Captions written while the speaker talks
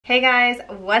Hey guys,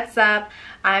 what's up?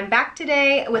 I'm back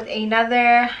today with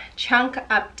another chunk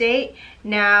update.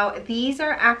 Now these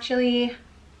are actually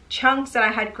chunks that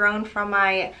I had grown from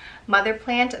my mother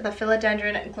plant, the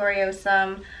philodendron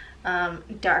gloriosum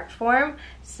dark form.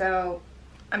 So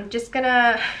I'm just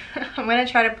gonna I'm gonna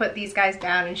try to put these guys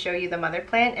down and show you the mother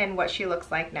plant and what she looks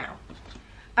like now.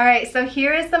 Alright, so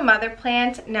here is the mother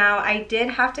plant. Now I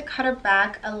did have to cut her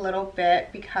back a little bit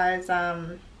because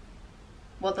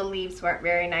well, the leaves weren't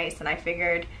very nice and I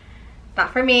figured it's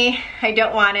not for me, I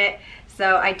don't want it.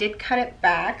 So I did cut it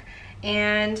back,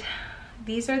 and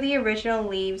these are the original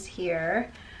leaves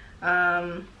here.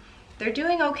 They're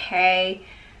doing okay,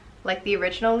 like the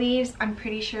original leaves. I'm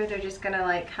pretty sure they're just gonna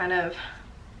like kind of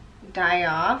die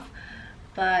off,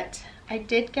 but I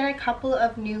did get a couple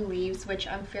of new leaves which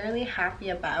I'm fairly happy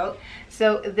about.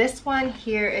 So this one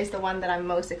here is the one that I'm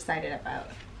most excited about.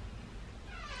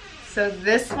 So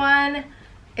this one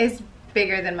is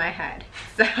bigger than my head,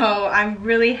 so I'm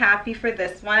really happy for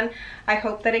this one. I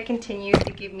hope that it continues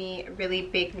to give me really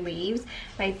big leaves.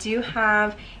 I do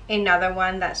have another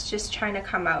one that's just trying to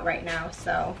come out right now,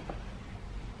 so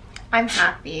I'm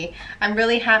happy. I'm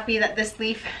really happy that this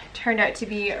leaf turned out to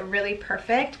be really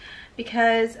perfect,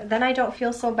 because then I don't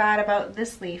feel so bad about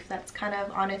this leaf that's kind of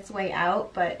on its way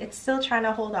out, but it's still trying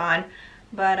to hold on.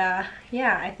 But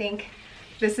yeah, I think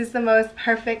this is the most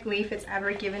perfect leaf it's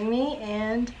ever given me,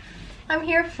 and I'm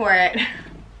here for it.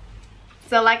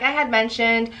 So like I had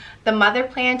mentioned, the mother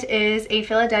plant is a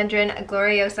philodendron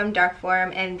gloriosum dark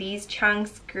form, and these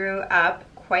chunks grew up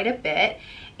quite a bit,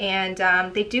 and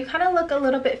they do kind of look a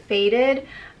little bit faded,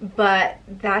 but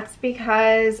that's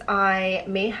because I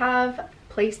may have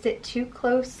placed it too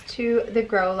close to the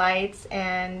grow lights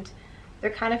and they're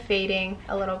kind of fading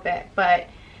a little bit, but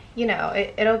you know,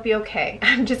 it'll be okay.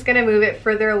 I'm just gonna move it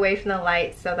further away from the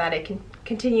light so that it can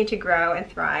continue to grow and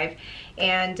thrive.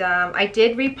 And I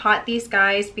did repot these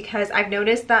guys because I've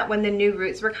noticed that when the new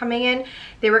roots were coming in,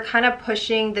 they were kind of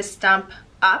pushing the stump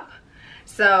up.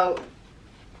 So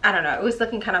I don't know, it was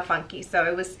looking kind of funky. So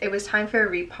it was time for a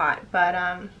repot. But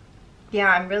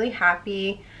yeah, I'm really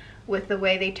happy with the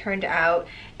way they turned out.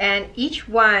 And each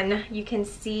one, you can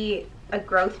see a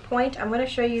growth point. I'm gonna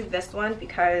show you this one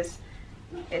because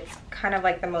it's kind of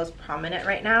like the most prominent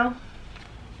right now.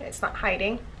 It's not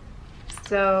hiding.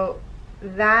 So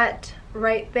that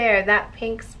right there, that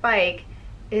pink spike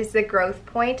is the growth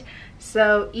point.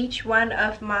 So each one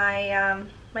of my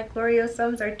my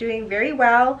gloriosums are doing very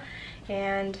well,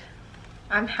 and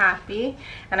I'm happy,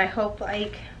 and I hope,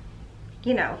 like,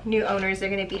 you know, new owners are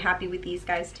going to be happy with these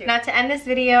guys too. Now to end this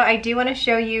video, I do want to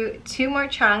show you two more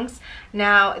chunks.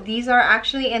 Now these are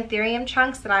actually anthurium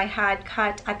chunks that I had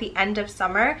cut at the end of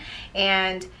summer,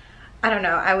 and I don't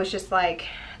know, I was just like,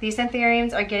 these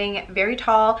anthuriums are getting very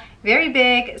tall, very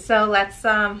big, so let's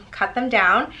cut them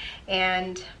down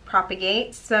and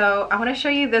propagate. So I want to show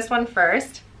you this one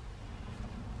first.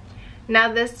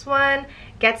 Now this one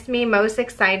gets me most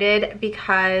excited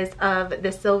because of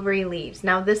the silvery leaves.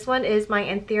 Now this one is my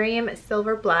Anthurium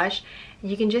Silver Blush.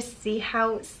 You can just see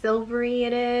how silvery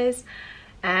it is,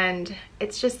 and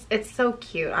it's so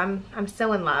cute. I'm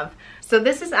so in love. So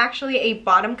this is actually a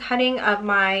bottom cutting of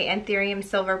my Anthurium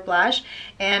Silver Blush,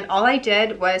 and all I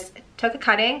did was took a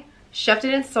cutting, shoved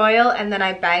it in soil, and then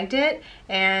I bagged it,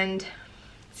 and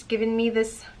it's given me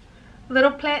this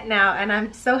little plant now, and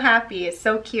I'm so happy. It's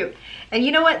so cute. And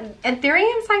you know what,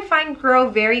 anthuriums I find grow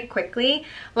very quickly.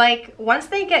 Like once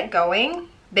they get going,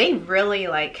 they really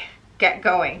like get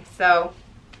going. So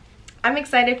I'm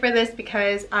excited for this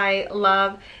because I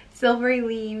love silvery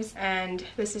leaves, and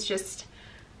this is just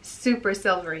super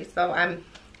silvery, so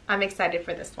I'm excited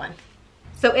for this one.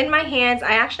 So in my hands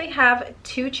I actually have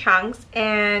two chunks,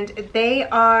 and they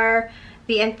are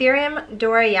the Anthurium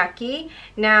dorayaki.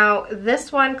 Now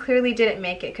this one clearly didn't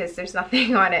make it because there's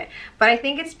nothing on it, but I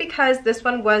think it's because this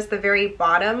one was the very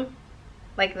bottom,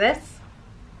 like this.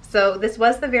 So this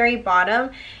was the very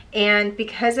bottom, and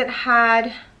because it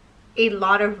had a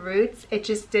lot of roots, it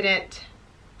just didn't,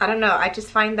 I don't know, I just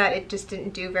find that it just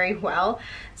didn't do very well.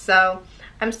 So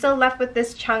I'm still left with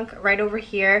this chunk right over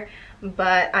here,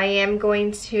 but I am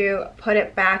going to put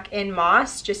it back in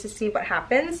moss just to see what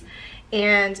happens.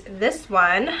 And this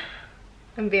one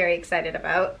I'm very excited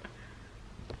about.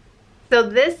 So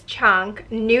this chunk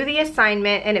knew the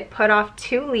assignment, and it put off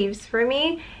two leaves for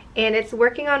me, and it's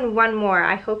working on one more.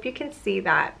 I hope you can see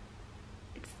that.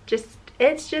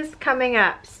 It's just coming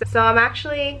up. So I'm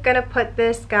actually gonna put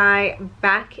this guy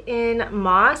back in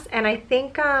moss, and I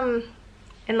think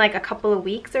in like a couple of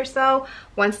weeks or so,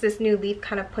 once this new leaf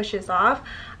kind of pushes off,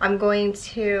 I'm going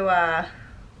to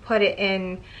put it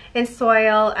in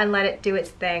soil and let it do its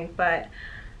thing. But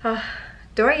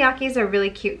Dorayakis are really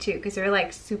cute too because they're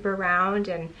like super round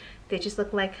and they just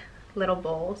look like little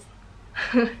bowls.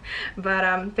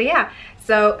 but yeah,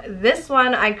 so this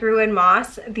one I grew in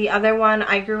moss, the other one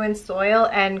I grew in soil,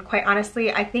 and quite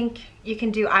honestly I think you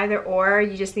can do either or.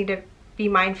 You just need to be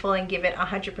mindful and give it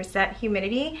 100%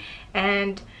 humidity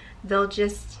and they'll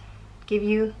just give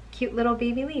you cute little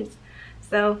baby leaves.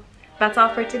 So that's all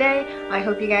for today. I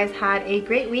hope you guys had a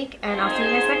great week and I'll see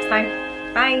you guys next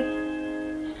time. Bye!